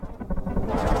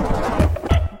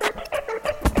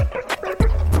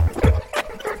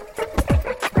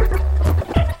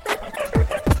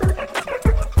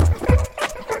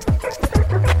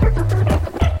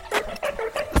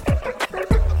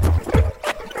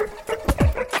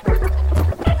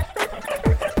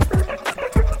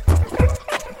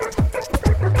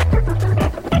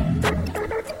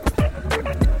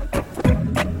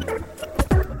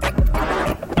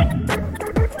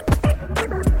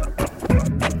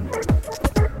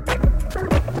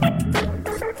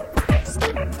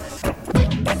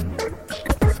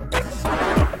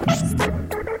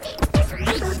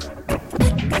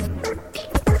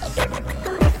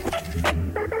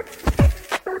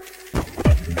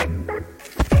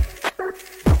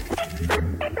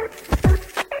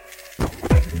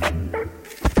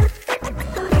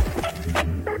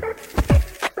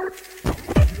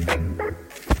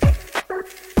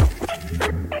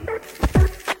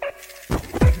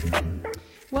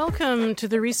Welcome to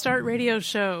the Restart Radio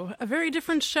Show, a very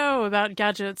different show about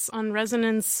gadgets on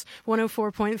Resonance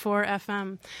 104.4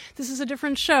 FM. This is a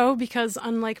different show because,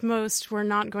 unlike most, we're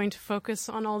not going to focus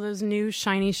on all those new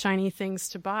shiny things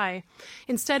to buy.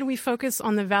 Instead, we focus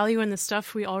on the value in the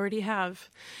stuff we already have.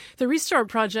 The Restart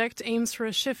Project aims for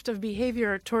a shift of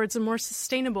behavior towards a more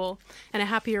sustainable and a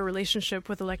happier relationship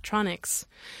with electronics.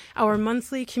 Our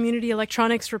monthly community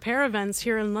electronics repair events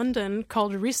here in London,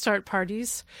 called Restart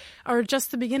Parties, are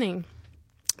just the beginning.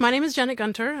 My name is Janet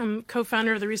Gunter. I'm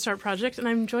co-founder of the Restart Project, and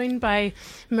I'm joined by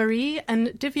Marie and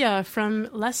Divya from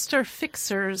Leicester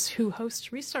Fixers, who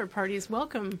host Restart Parties.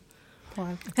 Welcome.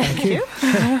 Well, thank you.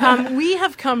 We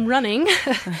have come running,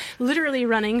 literally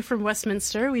running from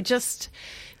Westminster. We just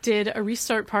did a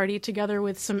Restart Party together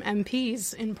with some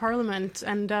MPs in Parliament.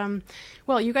 And,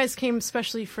 well, you guys came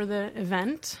especially for the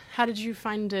event. How did you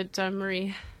find it,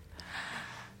 Marie?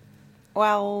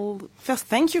 Well, first,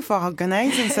 thank you for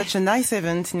organizing such a nice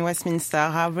event in Westminster.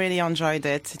 I really enjoyed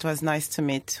it. It was nice to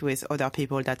meet with other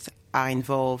people that are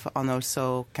involved and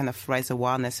also kind of raise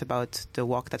awareness about the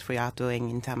work that we are doing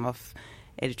in terms of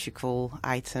electrical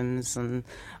items and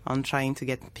on trying to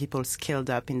get people skilled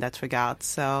up in that regard.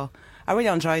 So I really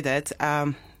enjoyed it.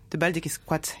 The building is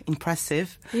quite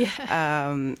impressive.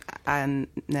 Yeah. I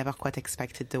never quite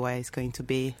expected the way it's going to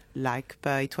be like,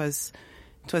 but it was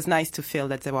nice to feel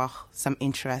that there were some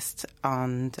interest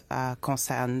and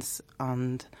concerns,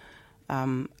 and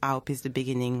I hope it's the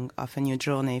beginning of a new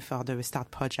journey for the Restart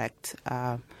Project,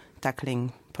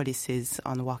 tackling policies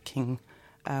and working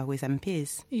with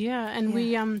MPs. Yeah, and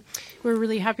we're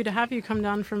really happy to have you come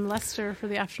down from Leicester for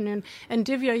the afternoon. And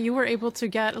Divya, you were able to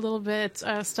get a little bit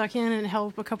stuck in and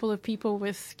help a couple of people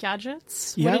with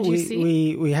gadgets. Yeah, what did you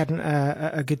see? we had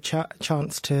a good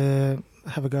chance to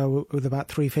have a go with about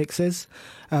 3 fixes,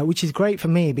 which is great for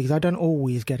me because I don't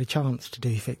always get a chance to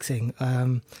do fixing.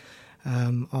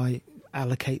 I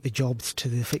allocate the jobs to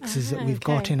the fixes that we've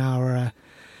got in our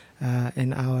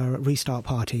restart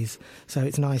parties, so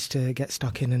it's nice to get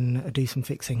stuck in and do some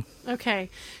fixing.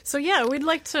 Okay, so yeah, we'd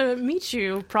like to meet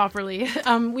you properly.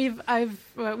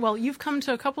 You've come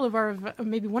to a couple of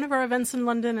maybe one of our events in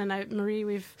London, and Marie,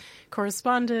 we've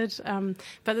corresponded,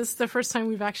 but this is the first time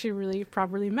we've actually really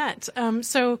properly met.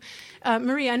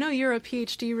 Marie, I know you're a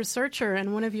PhD researcher,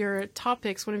 and one of your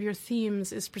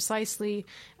themes is precisely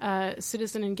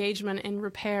citizen engagement in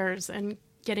repairs and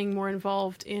getting more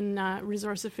involved in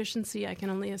resource efficiency, I can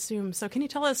only assume. So can you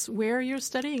tell us where you're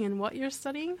studying and what you're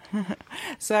studying?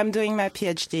 So I'm doing my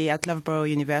PhD at Loughborough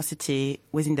University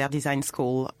within their design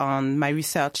school, and my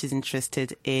research is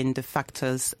interested in the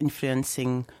factors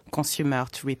influencing consumer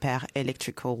to repair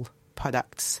electrical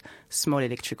products, small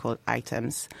electrical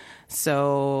items.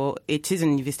 So it is an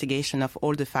investigation of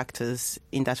all the factors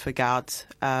in that regard.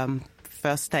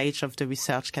 First stage of the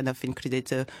research kind of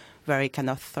included a very kind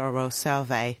of thorough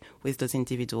survey with those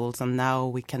individuals, and now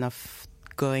we kind of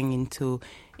going into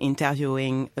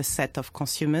interviewing a set of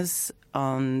consumers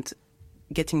and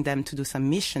getting them to do some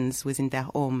missions within their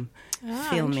home,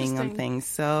 filming and things.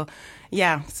 So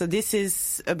this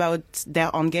is about their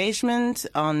engagement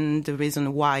and the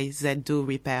reason why they do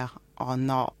repair or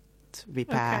not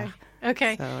repair.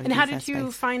 Okay. So and how did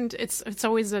you find it's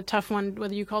always a tough one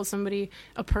whether you call somebody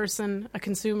a person, a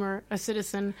consumer, a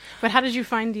citizen, but how did you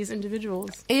find these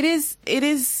individuals? It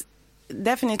is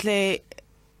definitely,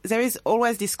 there is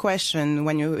always this question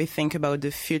when we think about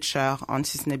the future on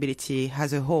sustainability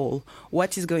as a whole.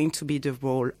 What is going to be the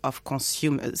role of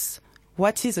consumers?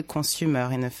 What is a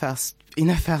consumer in the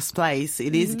first place?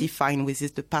 It is defined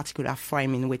within the particular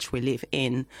frame in which we live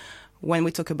in. When we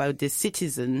talk about the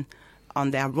citizen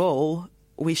on their role,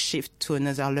 we shift to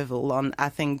another level. And I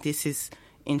think this is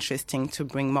interesting to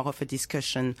bring more of a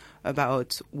discussion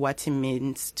about what it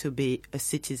means to be a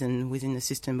citizen within a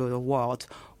sustainable world.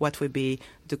 What will be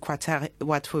the criteria,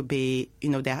 what will be,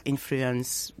 their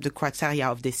influence, the criteria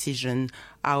of decision,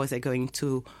 how are they going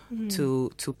to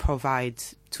provide,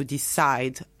 to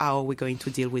decide how we're going to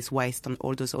deal with waste and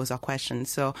all those other questions.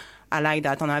 So I like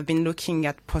that. And I've been looking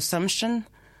at consumption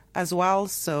as well.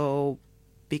 So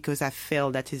because I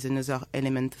feel that is another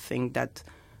element thing that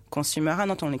consumers are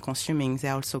not only consuming,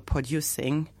 they're also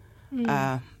producing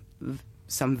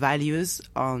some values,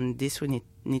 and this will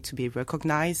need to be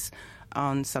recognized.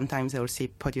 And sometimes they're also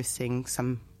producing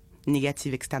some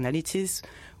negative externalities,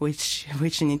 which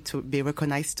need to be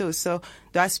recognized too. So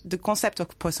the concept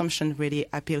of prosumption really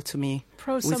appealed to me.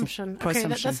 Prosumption. Okay,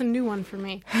 that's a new one for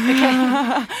me.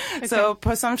 Okay. So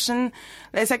prosumption,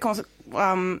 let's say,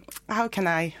 how can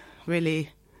I really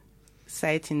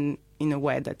say it in in a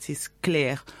way that is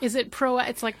clear. Is it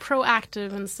it's like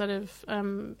proactive instead of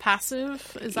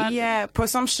passive? Is that? Yeah,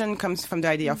 prosumption comes from the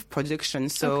idea of production.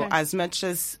 So Okay. as much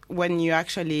as when you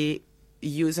actually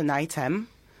use an item,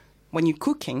 when you're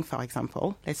cooking, for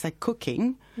example, let's say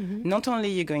cooking, not only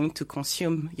you're going to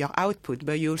consume your output,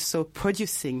 but you're also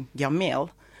producing your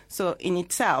meal. So in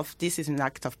itself, this is an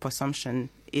act of prosumption,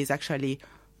 is actually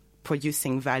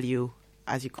producing value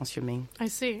as you're consuming. I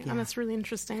see, Yeah. and that's really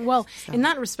interesting. Well, So- in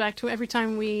that respect, every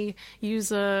time we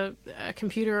use a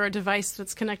computer or a device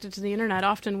that's connected to the internet,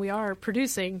 often we are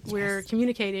producing, we're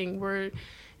communicating,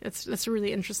 that's a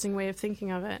really interesting way of thinking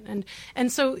of it.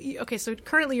 And so, okay, so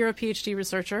currently you're a PhD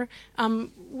researcher.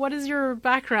 What is your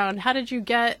background? How did you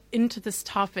get into this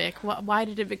topic? Why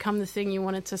did it become the thing you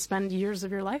wanted to spend years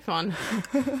of your life on?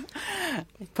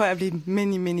 Probably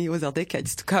many, many other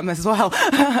decades to come as well.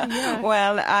 Yeah.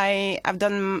 Well, I've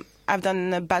done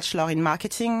a bachelor in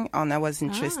marketing, and I was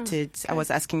interested. okay. I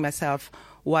was asking myself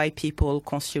why people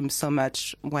consume so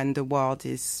much when the world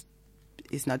is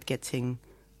not getting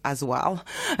as well.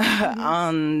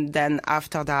 And then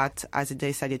after that, I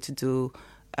decided to do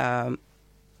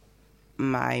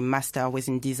my master was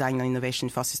in design and innovation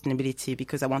for sustainability,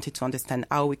 because I wanted to understand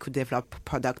how we could develop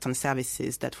products and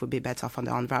services that would be better for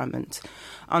the environment.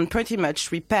 And pretty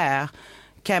much repair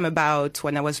came about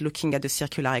when I was looking at the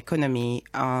circular economy,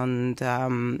 and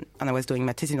I was doing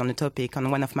my thesis on the topic,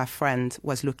 and one of my friends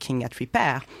was looking at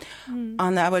repair.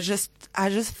 And I just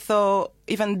thought,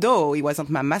 even though it wasn't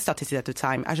my master thesis at the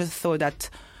time, I just thought that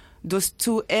those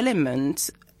two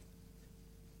elements,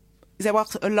 there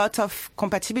was a lot of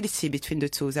compatibility between the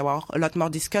two. There were a lot more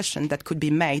discussion that could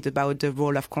be made about the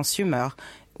role of consumer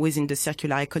within the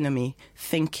circular economy,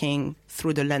 thinking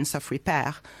through the lens of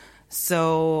repair.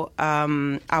 So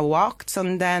I worked,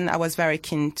 and then I was very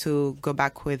keen to go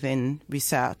back within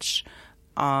research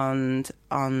and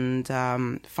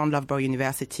found Loughborough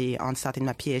University and started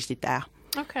my PhD there.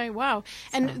 Okay, wow.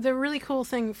 And the really cool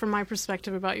thing from my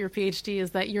perspective about your PhD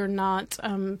is that you're not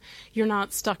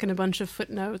stuck in a bunch of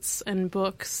footnotes and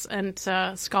books and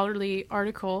scholarly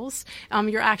articles.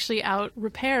 You're actually out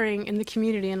repairing in the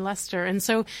community in Leicester. And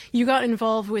so you got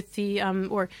involved with the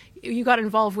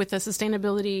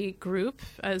sustainability group,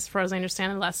 as far as I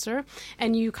understand, in Leicester,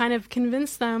 and you kind of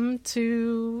convinced them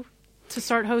to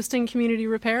start hosting community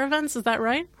repair events. Is that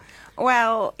right?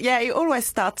 Well, yeah, it always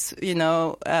starts,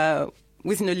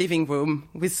 within a living room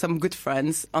with some good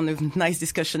friends, and a nice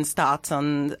discussion starts.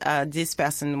 And this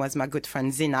person was my good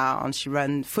friend Zina, and she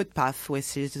ran Footpath,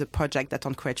 which is a project that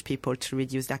encourages people to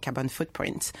reduce their carbon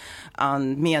footprint.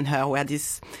 And me and her were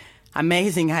this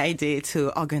amazing idea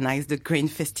to organize the Green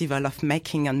Festival of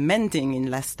Making and Mending in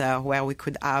Leicester, where we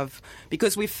could have,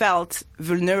 because we felt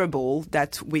vulnerable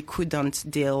that we couldn't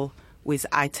deal with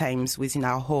items within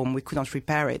our home, we couldn't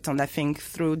repair it. And I think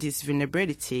through this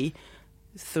vulnerability,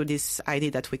 through this idea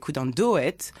that we couldn't do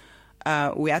it,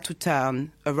 we had to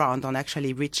turn around and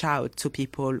actually reach out to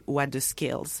people who had the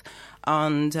skills.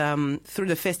 And through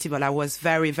the festival, I was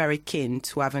very, very keen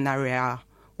to have an area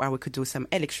where we could do some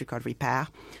electrical repair.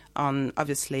 And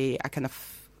obviously, I kind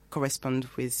of correspond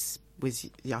with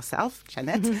yourself,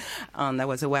 Janet, and I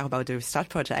was aware about the research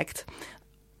project.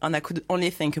 And I could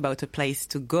only think about a place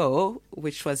to go,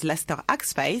 which was Leicester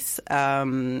Hackspace,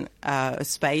 a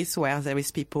space where there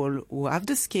is people who have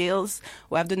the skills,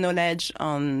 who have the knowledge,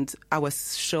 and I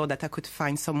was sure that I could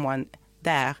find someone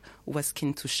there who was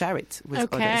keen to share it with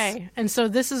others. Okay, and so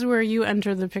this is where you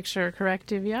enter the picture, correct,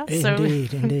 Divya?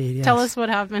 Indeed, yes. Tell us what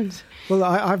happened. Well,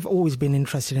 I've always been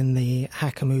interested in the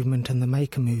hacker movement and the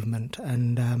maker movement,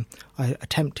 and I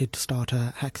attempted to start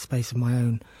a hackspace of my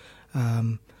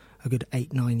own a good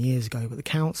 8-9 years ago, but the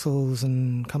councils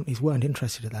and companies weren't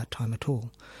interested at that time at all.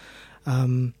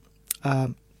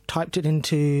 Typed it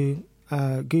into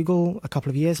Google a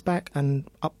couple of years back, and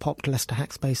up popped Leicester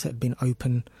Hackspace that had been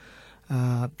open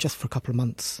just for a couple of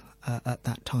months at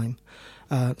that time.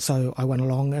 So I went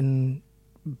along and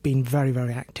been very,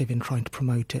 very active in trying to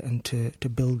promote it and to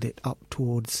build it up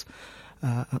towards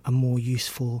a more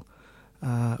useful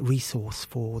resource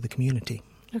for the community.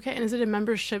 Okay, and is it a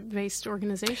membership-based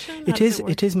organization?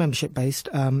 It is membership-based.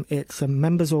 It's a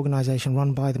members' organisation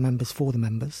run by the members for the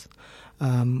members.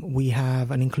 We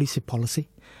have an inclusive policy,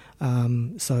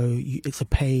 so it's a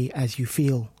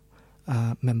pay-as-you-feel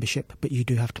membership, but you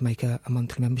do have to make a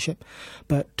monthly membership.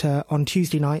 But on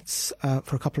Tuesday nights,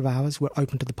 for a couple of hours, we're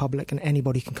open to the public, and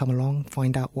anybody can come along,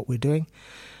 find out what we're doing,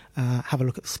 have a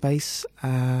look at the space,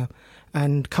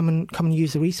 and come and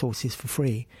use the resources for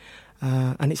free.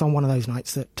 And it's on one of those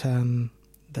nights that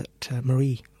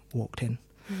Marie walked in.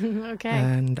 Okay.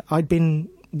 And I'd been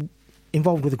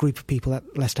involved with a group of people at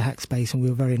Leicester Hackspace, and we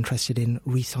were very interested in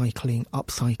recycling,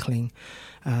 upcycling.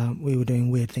 We were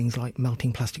doing weird things like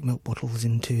melting plastic milk bottles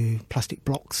into plastic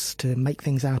blocks to make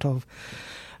things out of.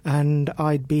 And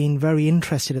I'd been very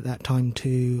interested at that time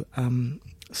to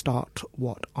start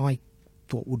what I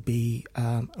thought would be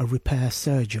a repair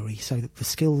surgery, so that the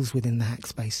skills within the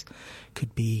Hackspace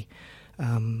could be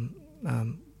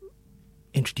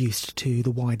introduced to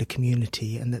the wider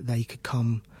community, and that they could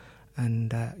come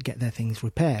and get their things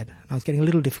repaired. I was getting a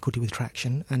little difficulty with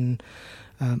traction, and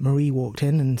Marie walked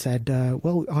in and said,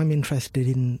 well, I'm interested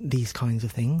in these kinds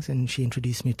of things, and she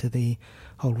introduced me to the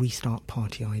whole restart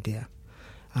party idea.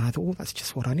 And I thought, well, that's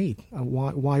just what I need.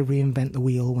 Why reinvent the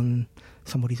wheel when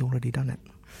somebody's already done it?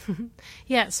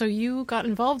 Yeah, so you got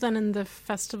involved then in the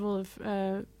Festival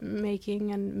of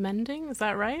Making and Mending, is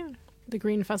that right? The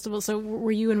Green Festival. So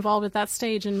were you involved at that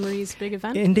stage in Marie's big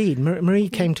event? Indeed. Marie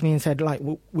came to me and said,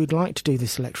 we'd like to do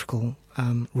this electrical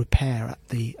repair at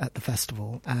the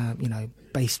festival,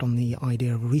 based on the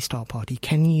idea of a restart party.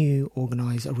 Can you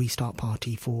organise a restart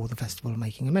party for the Festival of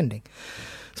Making and Mending?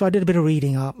 So I did a bit of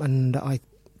reading up, and I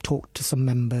talked to some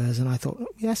members, and I thought,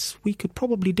 yes, we could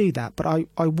probably do that, but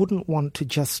I wouldn't want to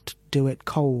just do it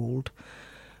cold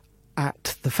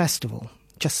at the festival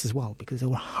just as well, because there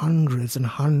were hundreds and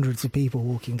hundreds of people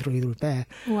walking through the repair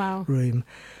room.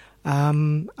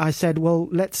 I said, well,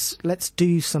 let's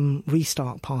do some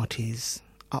restart parties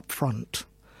up front.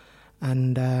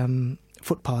 And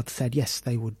Footpath said, yes,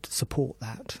 they would support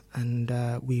that.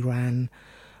 And we ran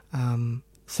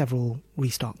several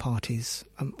restart parties,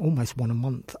 almost one a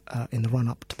month in the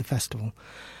run-up to the festival,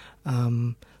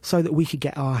 so that we could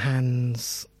get our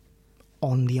hands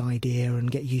on the idea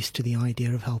and get used to the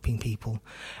idea of helping people.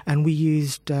 And we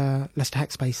used Leicester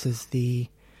Hackspace as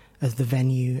the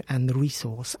venue and the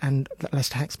resource, and the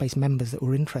Leicester Hackspace members that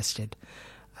were interested,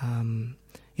 in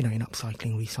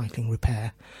upcycling, recycling,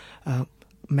 repair.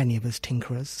 Many of us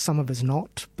tinkerers, some of us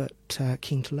not, but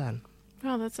keen to learn.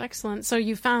 Oh, that's excellent. So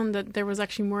you found that there was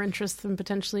actually more interest than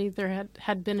potentially there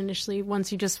had been initially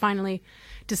once you just finally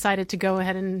decided to go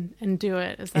ahead and do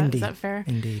it. Is that fair?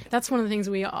 Indeed. That's one of the things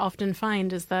we often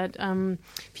find is that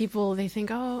people, they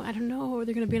think, oh, I don't know, are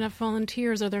there going to be enough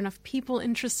volunteers? Are there enough people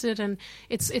interested? And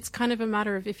it's kind of a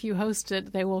matter of if you host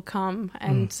it, they will come.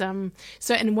 And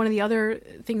and one of the other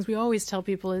things we always tell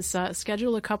people is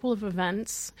schedule a couple of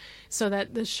events so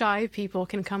that the shy people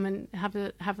can come and have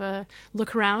a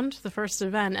look around the first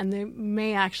event, and they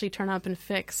may actually turn up and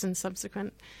fix in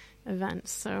subsequent events.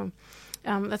 So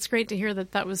that's great to hear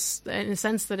that was, in a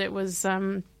sense, that it was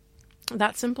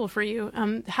that simple for you.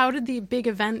 How did the big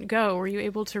event go? Were you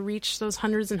able to reach those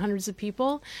hundreds and hundreds of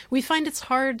people? We find it's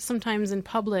hard sometimes in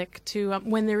public to,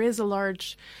 when there is a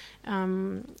large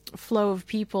flow of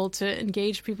people, to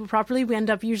engage people properly. We end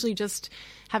up usually just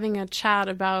having a chat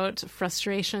about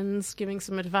frustrations, giving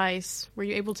some advice. Were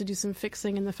you able to do some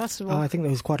fixing in the festival? I think there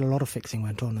was quite a lot of fixing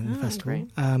went on in the festival.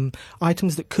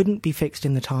 Items that couldn't be fixed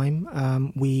in the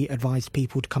time, we advised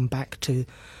people to come back to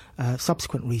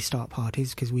subsequent restart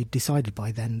parties, because we decided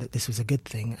by then that this was a good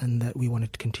thing and that we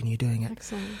wanted to continue doing it.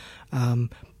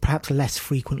 Excellent. Perhaps less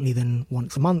frequently than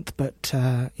once a month, but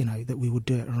that we would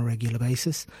do it on a regular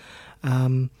basis.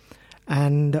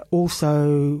 And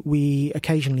also we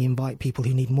occasionally invite people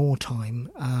who need more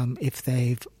time. If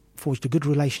they've forged a good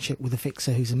relationship with a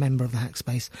fixer who's a member of the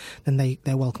Hackspace, then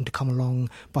they're welcome to come along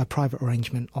by private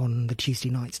arrangement on the Tuesday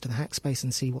nights to the Hackspace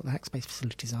and see what the Hackspace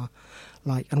facilities are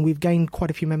like. And we've gained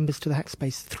quite a few members to the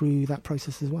Hackspace through that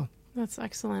process as well. That's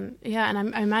excellent. Yeah,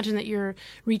 and I imagine that you're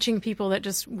reaching people that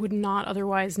just would not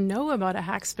otherwise know about a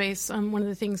Hackspace. One of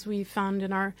the things we found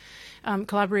in our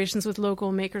collaborations with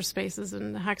local makerspaces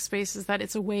and the Hackspace is that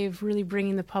it's a way of really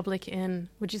bringing the public in.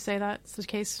 Would you say that's the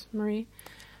case, Marie?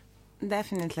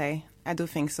 Definitely. I do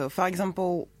think so. For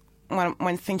example,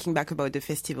 when thinking back about the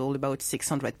festival, about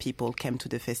 600 people came to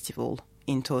the festival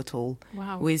in total.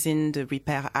 Wow. Within the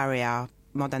repair area,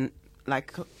 more than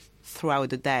throughout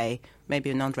the day, maybe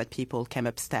 100 people came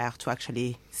upstairs to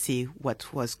actually see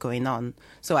what was going on.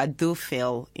 So I do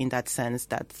feel in that sense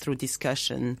that through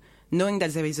discussion, knowing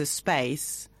that there is a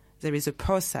space, there is a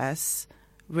process,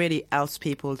 really helps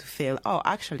people to feel, oh,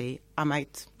 actually, I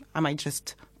might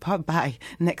just pop by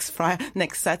next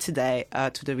Saturday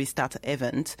to the Restart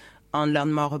event and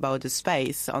learn more about the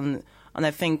space. And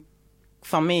I think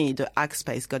for me, the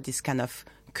Hackspace got this kind of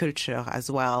culture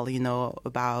as well,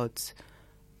 about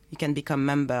you can become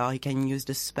member, you can use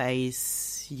the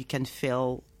space, you can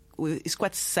feel it's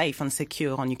quite safe and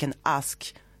secure, and you can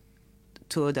ask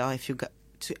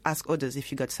others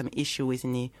if you got some issue with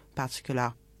any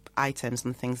particular items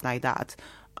and things like that.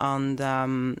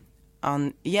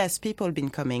 And yes, people have been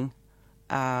coming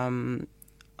on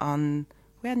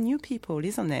we had new people,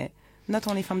 isn't it? Not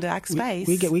only from the Hackspace.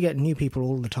 We get new people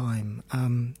all the time.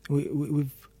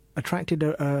 We've attracted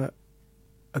a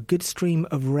good stream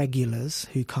of regulars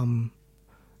who come,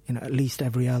 at least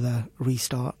every other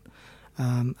restart,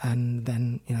 and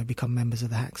then become members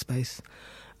of the Hackspace.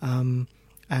 And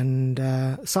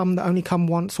some that only come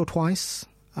once or twice.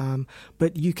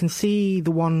 But you can see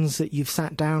the ones that you've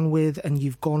sat down with and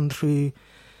you've gone through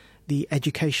the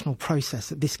educational process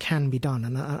that this can be done,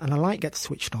 and a light gets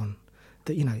switched on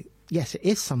that yes, it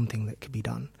is something that could be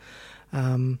done.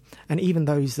 And even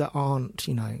those that aren't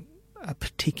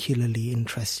particularly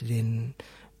interested in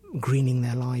greening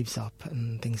their lives up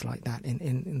and things like that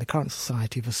in the current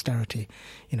society of austerity,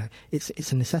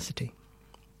 it's a necessity.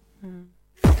 Mm.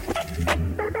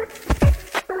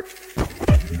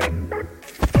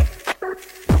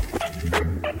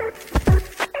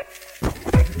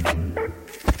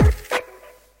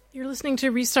 You're listening to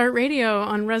Restart Radio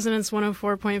on Resonance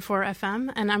 104.4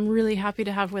 FM, and I'm really happy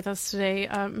to have with us today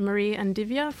Marie and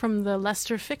Divya from the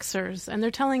Leicester Fixers, and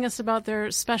they're telling us about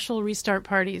their special restart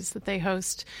parties that they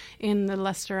host in the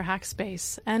Leicester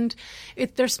Hackspace. And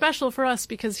they're special for us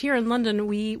because here in London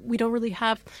we don't really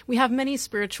have many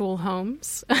spiritual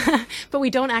homes, but we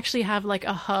don't actually have like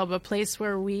a hub, a place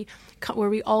where we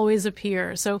always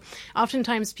appear. So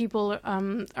oftentimes people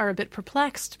are a bit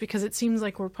perplexed because it seems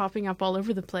like we're popping up all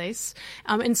over the place.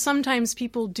 And sometimes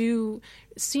people do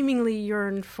seemingly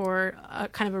yearn for a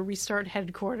kind of a restart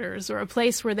headquarters or a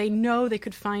place where they know they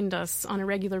could find us on a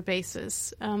regular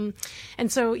basis. And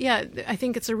so, yeah, I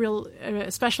think it's a real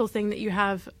special thing that you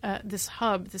have this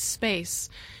hub, this space.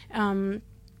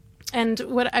 And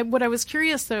what I was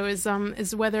curious though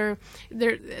is whether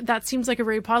that seems like a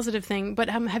very positive thing. But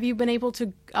have you been able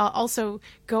to also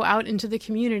go out into the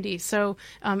community? So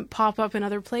pop up in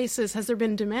other places. Has there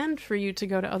been demand for you to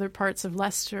go to other parts of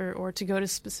Leicester or to go to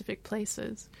specific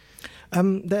places?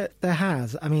 There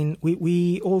has. I mean,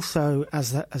 we also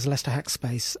as Leicester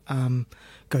Hackspace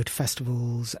go to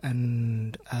festivals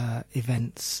and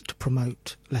events to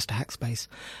promote Leicester Hackspace,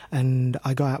 and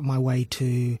I go out my way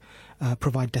to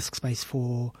provide desk space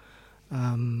for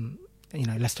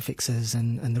Leicester Fixers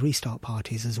and the restart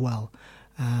parties as well.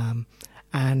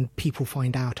 And people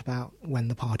find out about when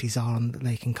the parties are and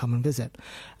they can come and visit.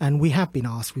 And we've been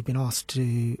asked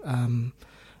to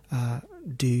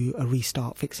do a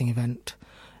restart fixing event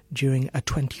during a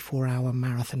 24-hour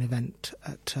marathon event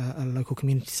at a local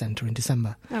community centre in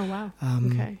December. Oh, wow.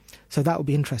 Okay. So that will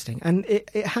be interesting. And it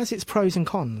has its pros and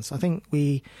cons. I think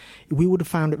we would have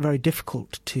found it very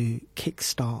difficult to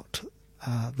kickstart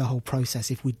the whole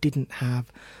process if we didn't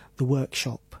have the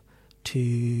workshop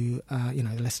to,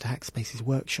 the Leicester Hackspace's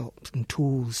workshops and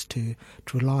tools to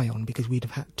rely on, because we'd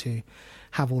have had to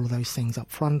have all of those things up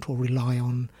front or rely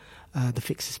on the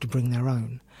fixers to bring their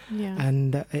own. Yeah.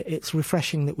 And it's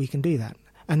refreshing that we can do that.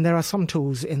 And there are some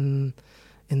tools in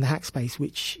the Hackspace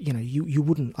which you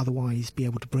wouldn't otherwise be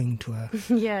able to bring to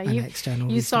an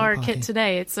external. You saw our party. kit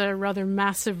today. It's a rather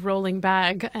massive rolling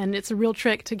bag, and it's a real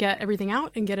trick to get everything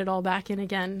out and get it all back in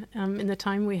again in the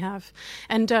time we have.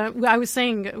 And I was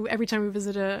saying, every time we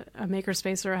visit a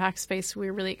makerspace or a Hackspace,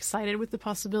 we're really excited with the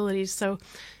possibilities. So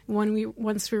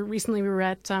once we were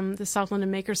at the South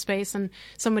London Makerspace, and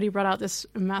somebody brought out this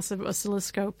massive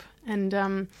oscilloscope, and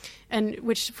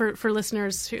which for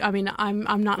listeners who,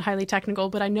 I'm not highly technical,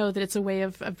 but I know that it's a way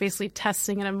of basically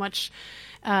testing at a much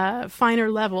finer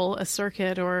level a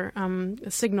circuit or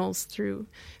signals through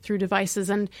devices,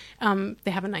 and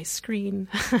they have a nice screen.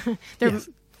 Yes.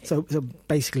 So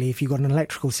basically, if you've got an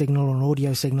electrical signal or an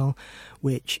audio signal,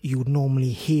 which you would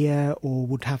normally hear or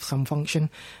would have some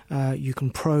function, you can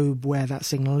probe where that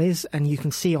signal is, and you can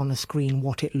see on the screen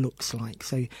what it looks like.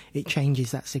 So it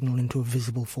changes that signal into a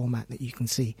visible format that you can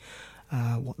see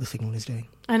what the signal is doing.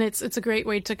 And it's a great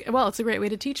way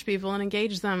to teach people and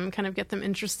engage them, kind of get them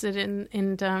interested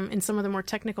in some of the more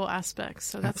technical aspects.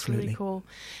 So that's Absolutely. Really cool.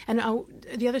 And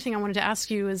the other thing I wanted to ask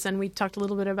you is, and we talked a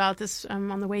little bit about this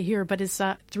on the way here, but is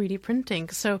 3D printing.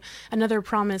 So another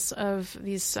promise of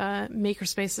these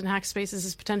makerspaces and hackspaces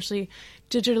is potentially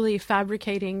digitally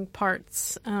fabricating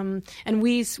parts. And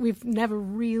we've never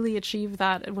really achieved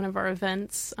that at one of our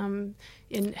events.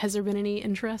 Has there been any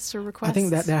interest or requests? I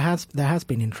think that there has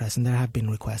been interest and there have been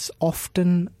requests.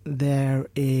 Often there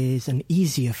is an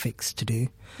easier fix to do.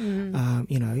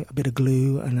 A bit of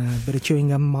glue and a bit of chewing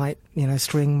gum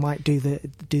string might do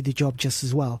the job just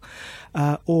as well.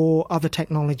 Or other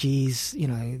technologies,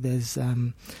 there's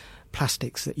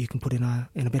plastics that you can put in a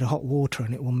bit of hot water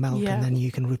and it will melt, Yeah. and then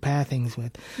you can repair things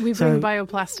with. We bring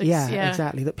bioplastics. Yeah,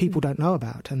 exactly, that people don't know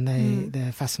about, and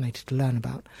they're fascinated to learn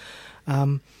about.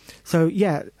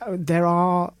 There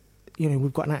are,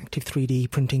 we've got an active 3D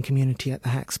printing community at the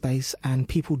Hackspace, and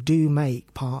people do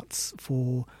make parts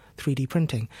for 3D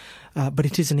printing, but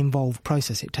it is an involved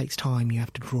process. It takes time. You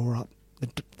have to draw up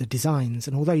the designs,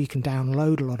 and although you can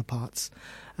download a lot of parts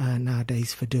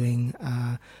nowadays for doing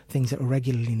things that are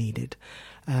regularly needed,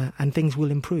 and things will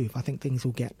improve. I think things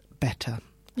will get better.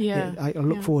 Yeah, I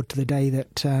look forward to the day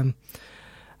that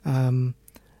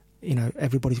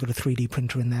everybody's got a 3D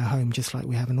printer in their home, just like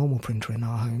we have a normal printer in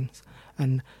our homes.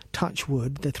 And touch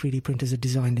wood, the 3D printers are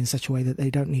designed in such a way that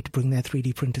they don't need to bring their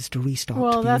 3D printers to restart.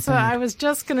 Well, that's what I was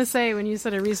just going to say when you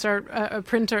said a 3D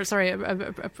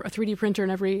printer in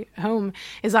every home.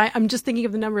 I'm just thinking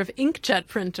of the number of inkjet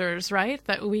printers, right,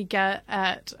 that we get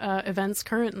at events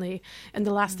currently, and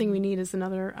the last thing we need is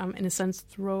another, in a sense,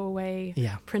 throwaway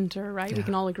printer, right? Yeah. We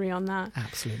can all agree on that.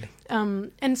 Absolutely.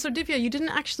 And so,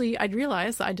 Divya, I'd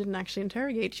realized that I didn't actually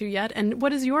interrogate you yet. And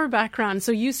what is your background?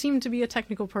 So you seem to be a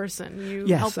technical person.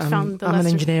 Yes, I'm an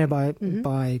engineer by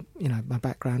my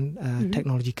background,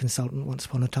 technology consultant once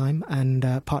upon a time,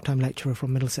 and part-time lecturer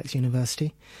from Middlesex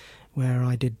University, where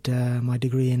I did my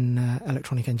degree in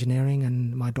electronic engineering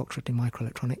and my doctorate in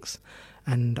microelectronics,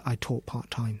 and I taught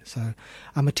part-time. So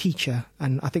I'm a teacher,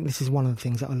 and I think this is one of the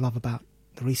things that I love about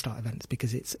the Restart events,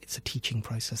 because it's a teaching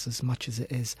process as much as it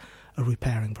is a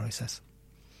repairing process.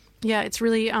 Yeah, it's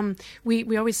really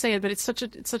we always say it, but it's such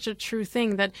a true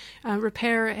thing that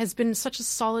repair has been such a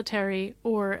solitary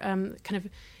or kind of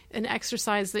an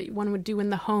exercise that one would do in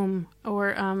the home,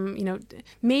 or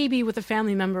maybe with a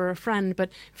family member or a friend, but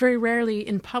very rarely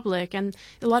in public. And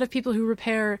a lot of people who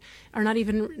repair are not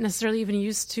even necessarily even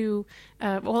used to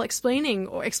explaining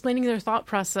their thought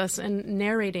process and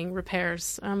narrating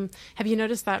repairs. Have you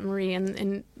noticed that, Marie,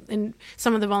 and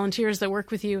some of the volunteers that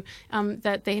work with you,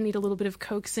 that they need a little bit of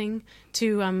coaxing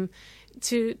to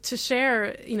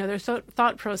share their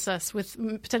thought process with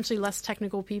potentially less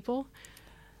technical people?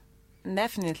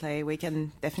 Definitely. We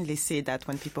can definitely see that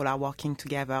when people are working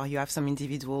together, you have some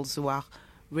individuals who are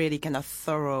really kind of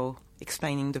thorough,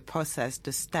 explaining the process,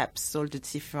 the steps, all the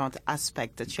different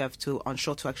aspects that you have to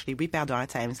ensure to actually repair the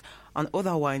items. On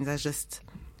other ones, are just,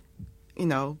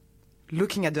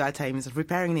 looking at the items,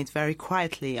 repairing it very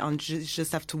quietly, and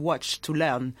just have to watch to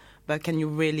learn. But can you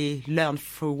really learn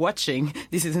through watching?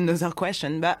 This is another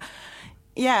question. But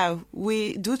yeah,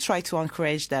 we do try to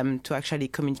encourage them to actually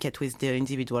communicate with the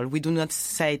individual. We do not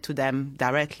say to them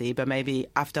directly, but maybe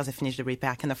after they finish the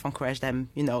repair, kind of encourage them,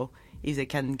 if they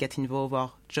can get involved,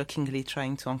 or jokingly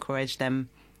trying to encourage them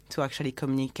to actually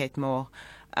communicate more.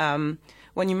 When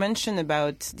you mentioned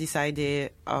about this idea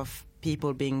of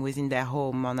people being within their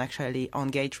home and actually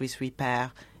engage with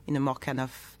repair in a more kind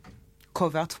of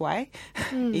covert way,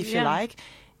 if you like,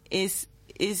 is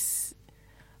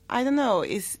I don't know,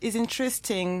 is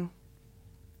interesting.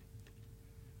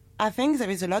 I think there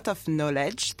is a lot of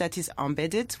knowledge that is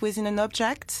embedded within an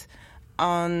object,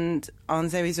 and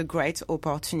there is a great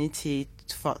opportunity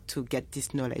to get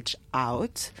this knowledge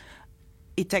out.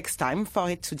 It takes time for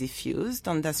it to diffuse,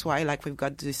 and that's why we've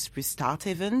got this Restart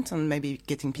event, and maybe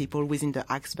getting people within the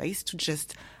Hackspace to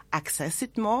just access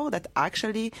it more, that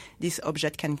actually this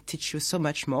object can teach you so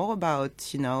much more about,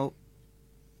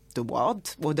 the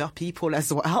world, other people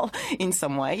as well, in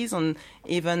some ways, and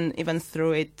even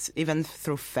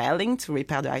through failing to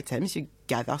repair the items, you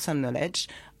gather some knowledge,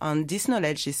 and this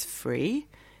knowledge is free.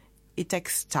 It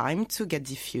takes time to get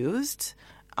diffused,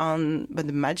 but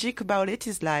the magic about it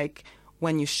is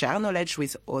when you share knowledge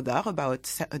with others about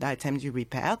the items you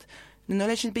repaired, the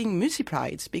knowledge is being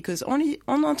multiplied, because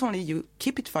not only you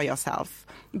keep it for yourself,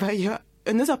 but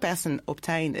another person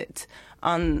obtained it,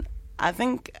 and I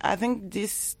think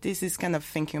this is kind of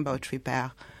thinking about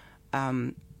repair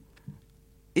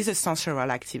is a sensory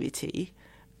activity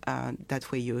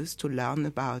that we use to learn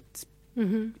about.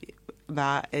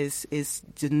 That is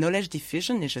the knowledge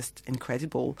diffusion is just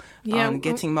incredible. Yeah,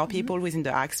 getting more people within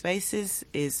the Hackspaces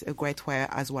is a great way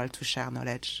as well to share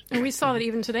knowledge. And we saw that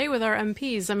even today with our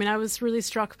MPs. I mean, I was really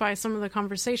struck by some of the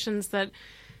conversations that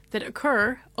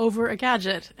occur over a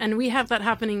gadget. And we have that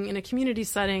happening in a community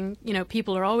setting.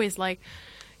 People are always they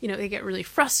get really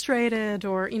frustrated,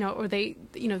 or they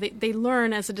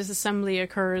learn as a disassembly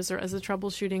occurs or as a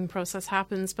troubleshooting process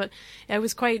happens. But I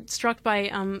was quite struck by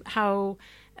how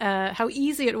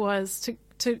easy it was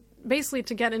to basically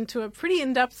to get into a pretty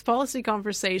in-depth policy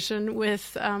conversation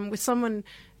with someone,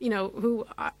 who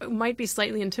might be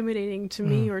slightly intimidating to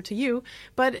me or to you,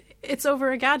 but it's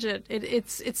over a gadget.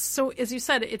 It's so, as you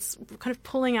said, it's kind of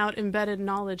pulling out embedded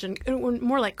knowledge and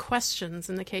more like questions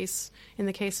in the case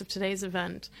of today's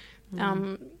event.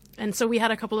 And so we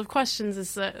had a couple of questions.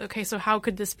 So how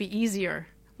could this be easier?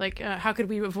 Like, how could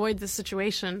we avoid this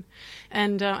situation?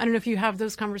 And I don't know if you have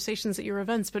those conversations at your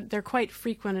events, but they're quite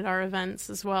frequent at our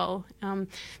events as well.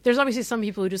 There's obviously some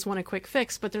people who just want a quick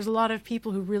fix, but there's a lot of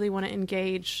people who really want to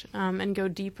engage and go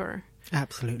deeper.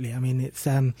 Absolutely. I mean, it's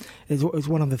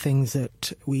one of the things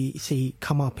that we see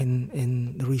come up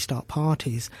in the restart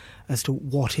parties as to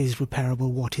what is repairable,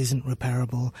 what isn't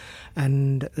repairable,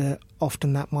 and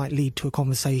often that might lead to a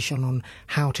conversation on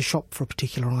how to shop for a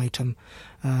particular item.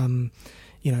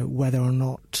 Whether or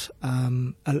not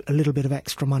a little bit of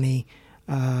extra money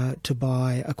to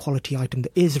buy a quality item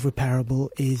that is repairable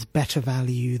is better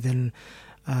value than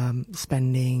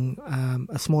spending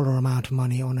a smaller amount of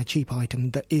money on a cheap item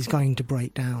that is going to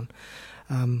break down.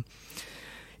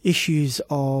 Issues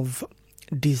of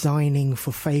designing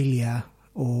for failure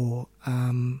or,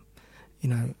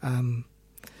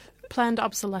 planned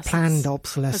obsolescence. Planned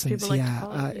obsolescence, like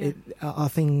it, are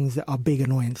things that are big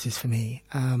annoyances for me.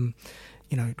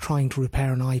 Trying to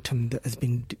repair an item that has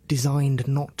been designed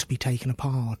not to be taken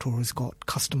apart or has got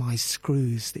customized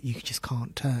screws that you just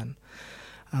can't turn.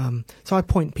 So I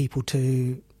point people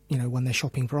to, when they're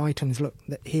shopping for items, look,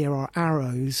 that here are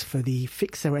arrows for the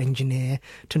fixer engineer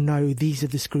to know these are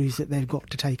the screws that they've got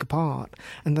to take apart.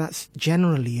 And that's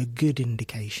generally a good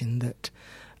indication that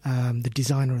the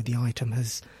designer of the item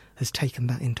has taken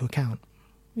that into account.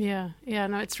 Yeah,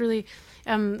 no, it's really,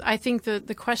 I think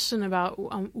the question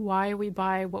about why we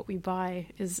buy what we buy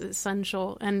is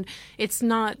essential. And it's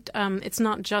not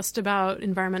just about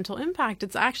environmental impact.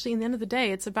 It's actually, in the end of the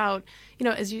day, it's about,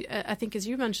 as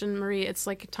you mentioned, Marie, it's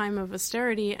like a time of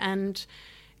austerity, and,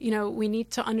 we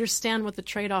need to understand what the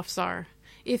trade-offs are.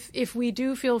 If we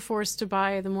do feel forced to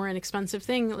buy the more inexpensive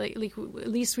thing, like at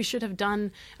least we should have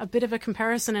done a bit of a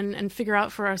comparison and figure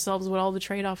out for ourselves what all the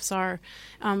trade-offs are.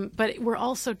 But we're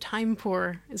also time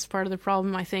poor is part of the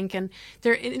problem, I think, and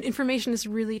information is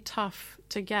really tough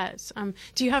to get.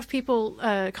 Do you have people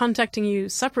contacting you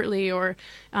separately or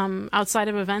outside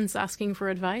of events asking for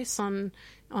advice on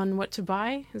what to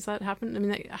buy? Has that happened? I mean,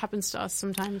 that happens to us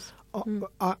sometimes.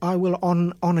 I will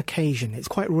on occasion. It's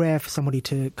quite rare for somebody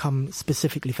to come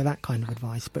specifically for that kind of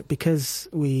advice, but because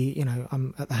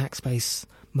I'm at the Hackspace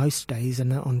most days,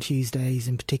 and on Tuesdays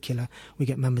in particular, we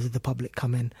get members of the public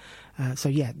come in.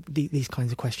 These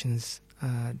kinds of questions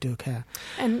do occur.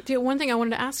 And the one thing I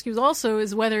wanted to ask you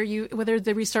is whether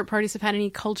the restart parties have had any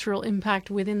cultural impact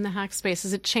within the Hackspace.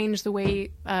 Has it changed the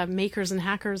way makers and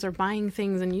hackers are buying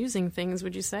things and using things,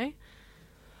 would you say?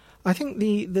 I think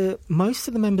the most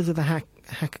of the members of the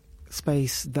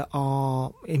Hackspace that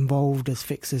are involved as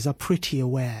fixers are pretty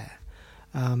aware.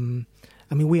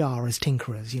 We are as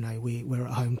tinkerers, we're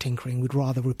at home tinkering. We'd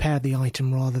rather repair the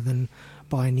item rather than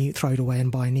throw it away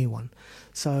and buy a new one.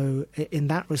 So in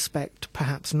that respect,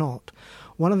 perhaps not.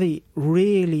 One of the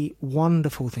really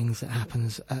wonderful things that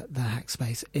happens at the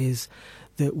Hackspace is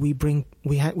that we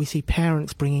see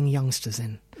parents bringing youngsters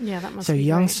in. Yeah, that must be great.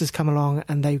 Youngsters come along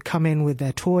and they come in with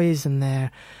their toys and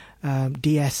their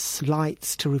DS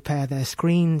lights to repair their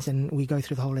screens, and we go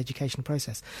through the whole educational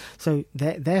process. So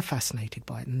they're fascinated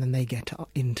by it, and then they get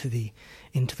into the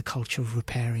culture of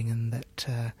repairing, and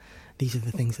that these are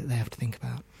the things that they have to think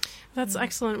about. That's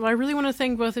excellent. Well, I really want to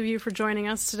thank both of you for joining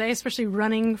us today, especially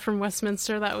running from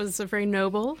Westminster. That was very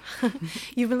noble.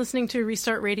 You've been listening to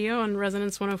Restart Radio on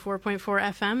Resonance 104.4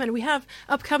 FM, and we have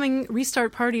upcoming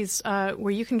Restart parties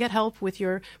where you can get help with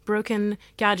your broken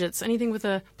gadgets. Anything with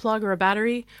a plug or a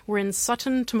battery. We're in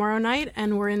Sutton tomorrow night,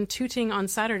 and we're in Tooting on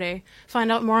Saturday.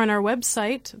 Find out more on our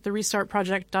website,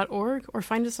 therestartproject.org, or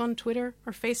find us on Twitter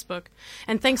or Facebook.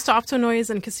 And thanks to Optonoise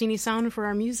and Cassini Sound for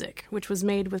our music, which was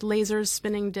made with lasers,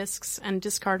 spinning discs, and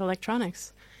discard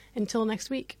electronics. Until next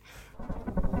week.